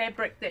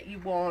fabric that you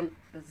want,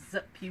 the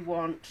zip you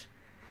want,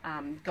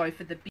 go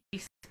for the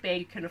best bag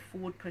you can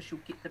afford because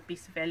you'll get the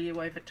best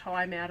value over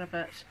time out of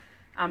it,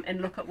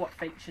 and look at what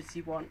features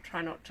you want.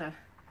 Try not to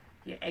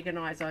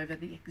agonise over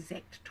the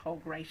exact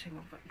tog rating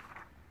of it.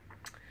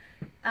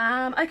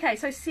 Okay,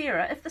 so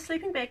Sarah, if the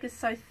sleeping bag is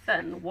so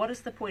thin, what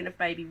is the point of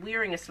baby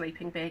wearing a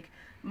sleeping bag?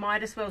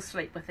 Might as well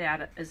sleep without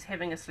it. Is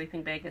having a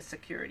sleeping bag a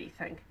security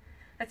thing?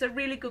 It's a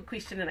really good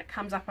question, and it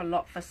comes up a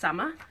lot for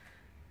summer.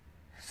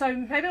 So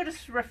maybe I'll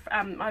just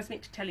I was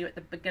meant to tell you at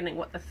the beginning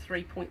what the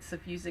 3 points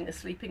of using a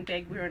sleeping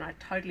bag were, and I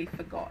totally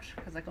forgot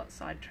because I got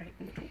sidetracked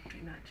and talked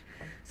too much.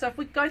 So if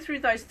we go through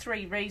those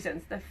 3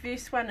 reasons, the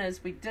first one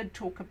is we did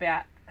talk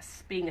about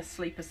being a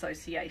sleep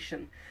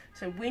association.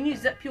 So when you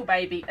zip your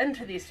baby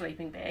into their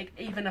sleeping bag,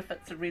 even if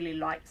it's a really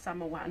light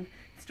summer one,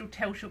 it still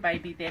tells your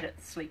baby that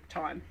it's sleep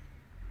time.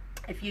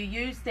 If you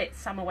use that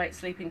summer weight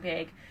sleeping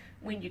bag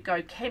when you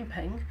go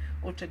camping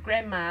or to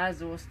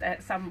grandma's or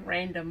at some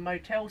random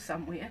motel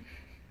somewhere,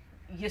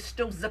 you're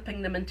still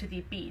zipping them into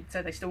their bed,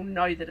 so they still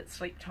know that it's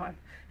sleep time.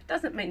 It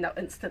doesn't mean they'll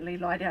instantly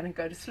lie down and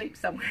go to sleep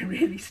somewhere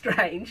really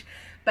strange,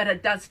 but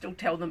it does still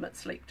tell them it's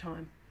sleep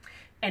time.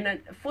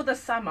 And for the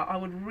summer, I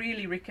would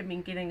really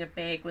recommend getting a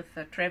bag with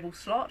a travel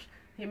slot.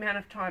 The amount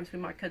of times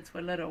when my kids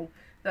were little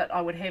that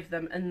I would have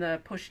them in the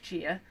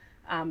pushchair,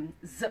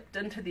 zipped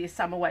into their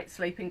summer weight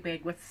sleeping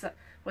bag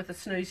with a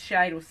snooze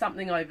shade or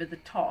something over the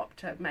top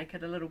to make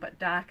it a little bit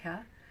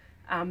darker.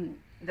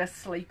 The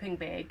sleeping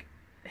bag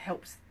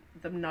helps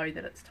them know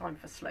that it's time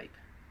for sleep.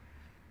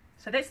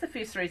 So that's the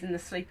first reason, the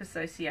sleep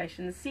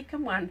association. The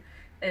second one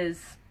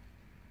is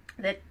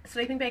that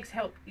sleeping bags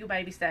help your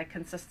baby stay at a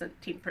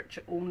consistent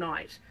temperature all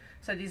night.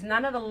 So there's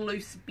none of the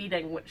loose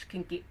bedding which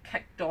can get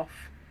kicked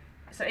off.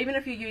 So even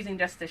if you're using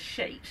just a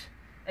sheet,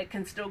 it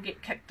can still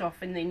get kicked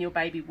off and then your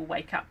baby will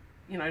wake up,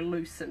 you know,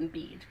 loose in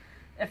bed.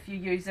 If you're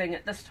using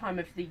at this time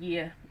of the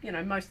year, you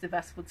know, most of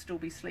us would still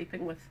be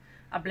sleeping with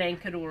a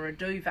blanket or a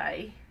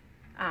duvet.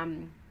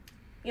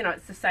 You know,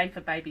 it's the same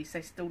for babies.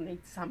 They still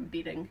need some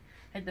bedding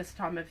at this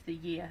time of the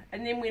year.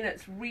 And then when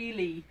it's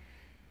really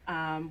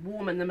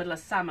warm in the middle of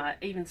summer,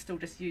 even still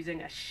just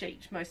using a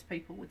sheet. Most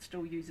people would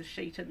still use a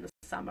sheet in the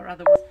summer.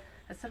 Otherwise,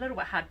 it's a little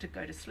bit hard to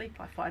go to sleep,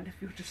 I find, if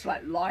you're just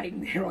like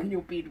lying there on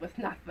your bed with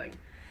nothing.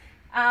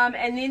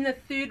 And then the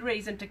third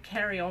reason to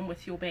carry on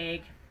with your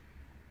bag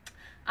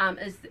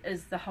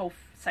is the whole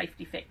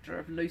safety factor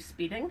of loose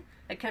bedding.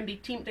 It can be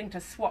tempting to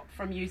swap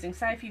from using,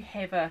 say if you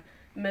have a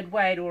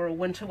mid-weight or a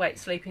winter weight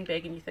sleeping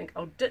bag and you think,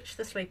 I'll ditch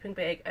the sleeping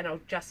bag and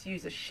I'll just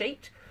use a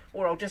sheet,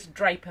 or I'll just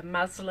drape a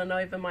muslin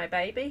over my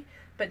baby.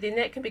 But then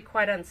that can be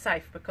quite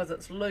unsafe because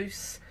it's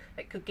loose,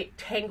 it could get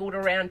tangled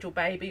around your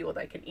baby, or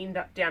they can end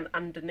up down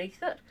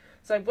underneath it.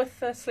 So with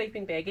the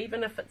sleeping bag,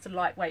 even if it's a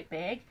lightweight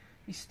bag,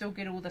 you still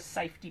get all the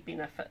safety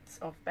benefits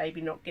of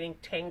baby not getting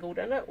tangled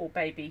in it or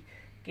baby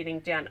getting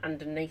down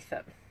underneath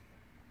it.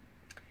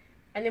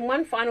 And then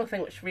one final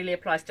thing which really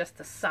applies just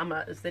to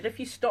summer is that if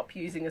you stop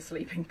using a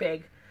sleeping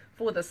bag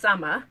for the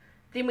summer,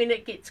 then when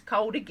it gets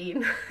cold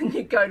again and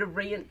you go to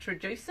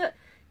reintroduce it,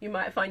 you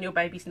might find your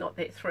baby's not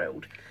that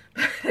thrilled.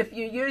 But if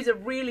you use a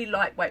really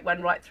lightweight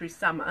one right through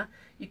summer,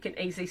 you can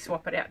easily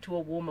swap it out to a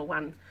warmer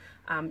one,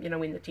 you know,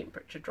 when the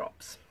temperature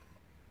drops.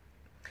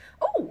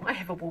 Oh, I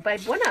have a Wool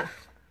Babe winner.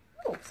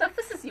 Oh, so if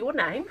this is your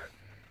name,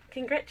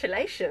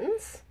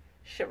 congratulations,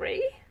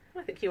 Cherie.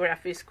 I think you were our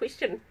first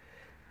question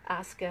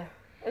asker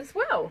as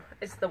well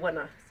as the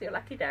winner. It's your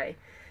lucky day.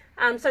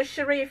 So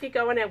Cherie, if you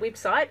go on our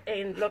website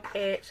and look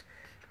at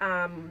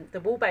the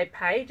Wool Babe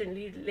page and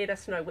you let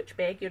us know which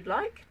bag you'd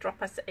like,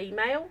 drop us an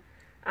email.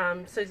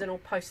 Susan will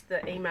post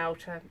the email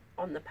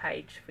on the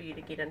page for you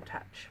to get in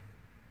touch.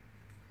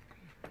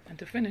 And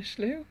to finish,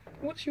 Lou,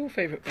 what's your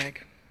favourite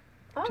bag?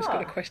 Oh. Just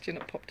got a question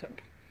that popped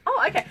up.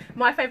 Oh, okay.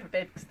 My favourite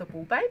bag is the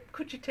Wool Babe.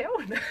 Could you tell?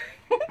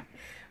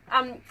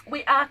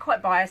 We are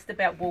quite biased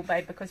about Wool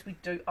Babe because we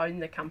do own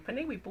the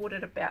company. We bought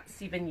it about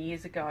 7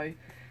 years ago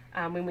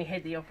when we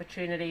had the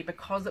opportunity,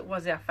 because it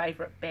was our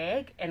favourite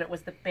bag and it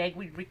was the bag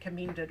we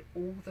recommended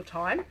all the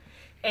time.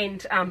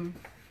 And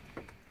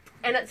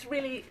it's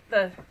really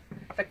the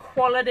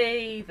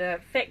quality, the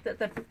fact that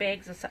the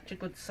bags are such a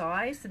good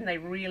size and they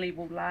really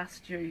will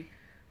last you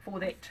for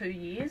that 2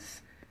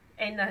 years,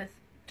 and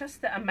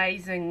just the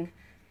amazing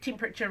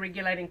temperature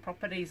regulating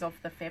properties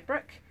of the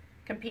fabric.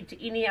 Compared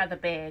to any other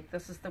bag,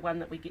 this is the one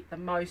that we get the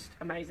most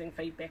amazing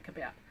feedback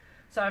about.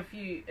 So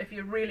if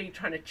you're really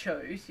trying to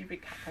choose, you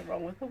can't go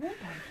wrong with the Wool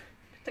Babe,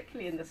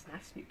 particularly in this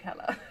nice new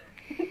colour.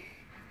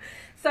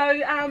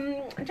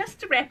 So just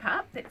to wrap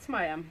up, that's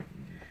my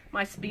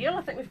my spiel.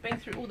 I think we've been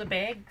through all the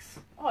bags.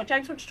 Oh,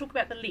 James wants to talk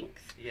about the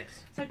length.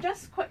 Yes. So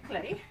just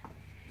quickly,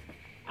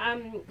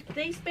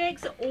 these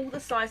bags are all the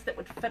size that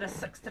would fit a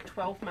 6 to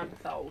 12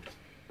 month old.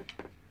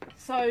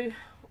 So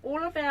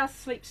all of our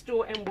Sleep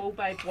Store and Wool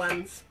Babe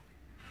ones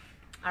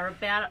are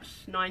about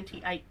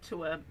 98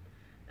 to a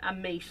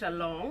metre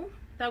long.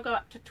 They'll go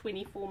up to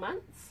 24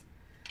 months.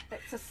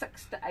 That's a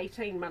 6 to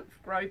 18 month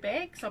grow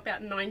bag, so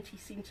about 90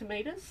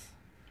 centimetres.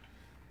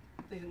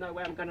 There's no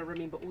way I'm going to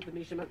remember all the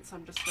measurements,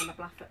 I'm just going to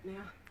bluff it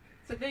now.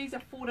 So these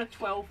are 4 to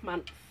 12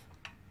 month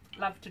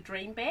Love to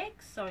Dream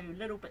bags, so a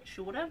little bit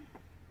shorter.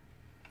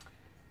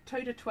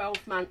 2 to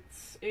 12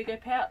 months Ergo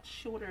Pouch,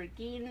 shorter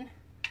again.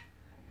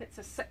 That's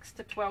a 6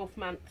 to 12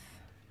 month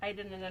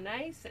Aiden and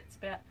Anaïs, that's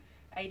about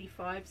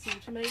 85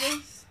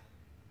 centimetres.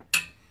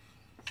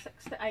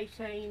 6 to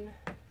 18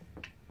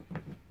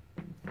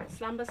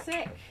 Slumber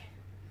Sack,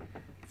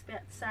 it's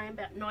about the same,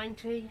 about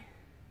 90,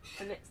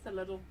 and that's the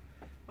little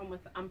one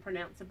with the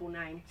unpronounceable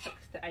name, 6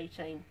 to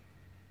 18.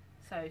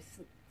 So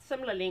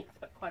similar length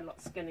but quite a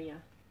lot skinnier.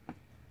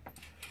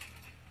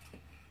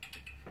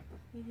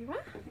 There you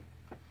are.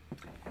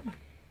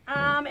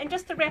 And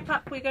just to wrap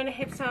up, we're going to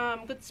have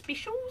some good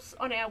specials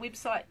on our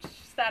website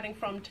starting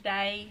from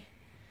today,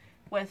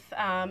 with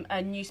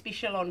a new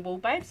special on Wool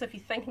Babe. So if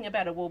you're thinking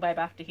about a Wool Babe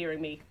after hearing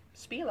me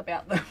spiel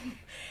about them,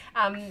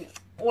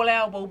 all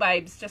our Wool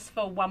Babes just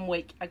for 1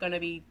 week are going to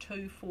be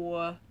 2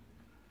 for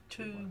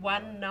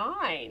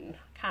 $219.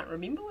 can't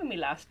remember when we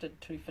last did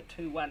 2 for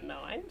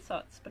 $219, so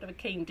it's a bit of a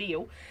keen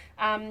deal.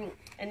 And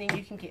then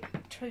you can get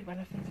one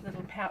of these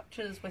little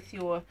pouches with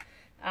your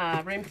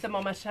room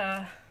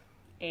thermometer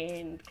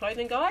and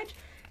clothing guide.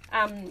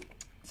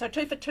 So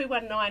 2 for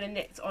 $219, and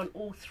that's on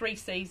all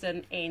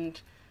 3-season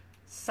and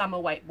summer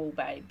weight wool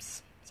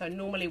babes. So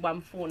normally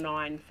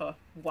 $149 for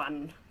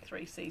 1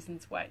 3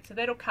 seasons weight. So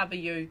that'll cover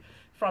you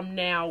from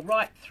now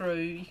right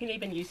through. You can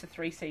even use the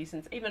 3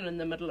 seasons, even in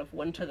the middle of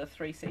winter. The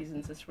 3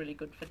 seasons is really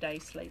good for day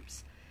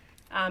sleeps.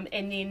 And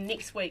then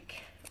next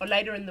week, or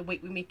later in the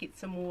week, when we get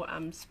some more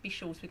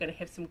specials, we're going to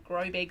have some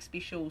grow bag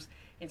specials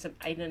and some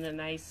 8 in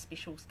a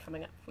specials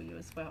coming up for you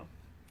as well.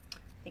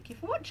 Thank you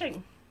for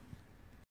watching.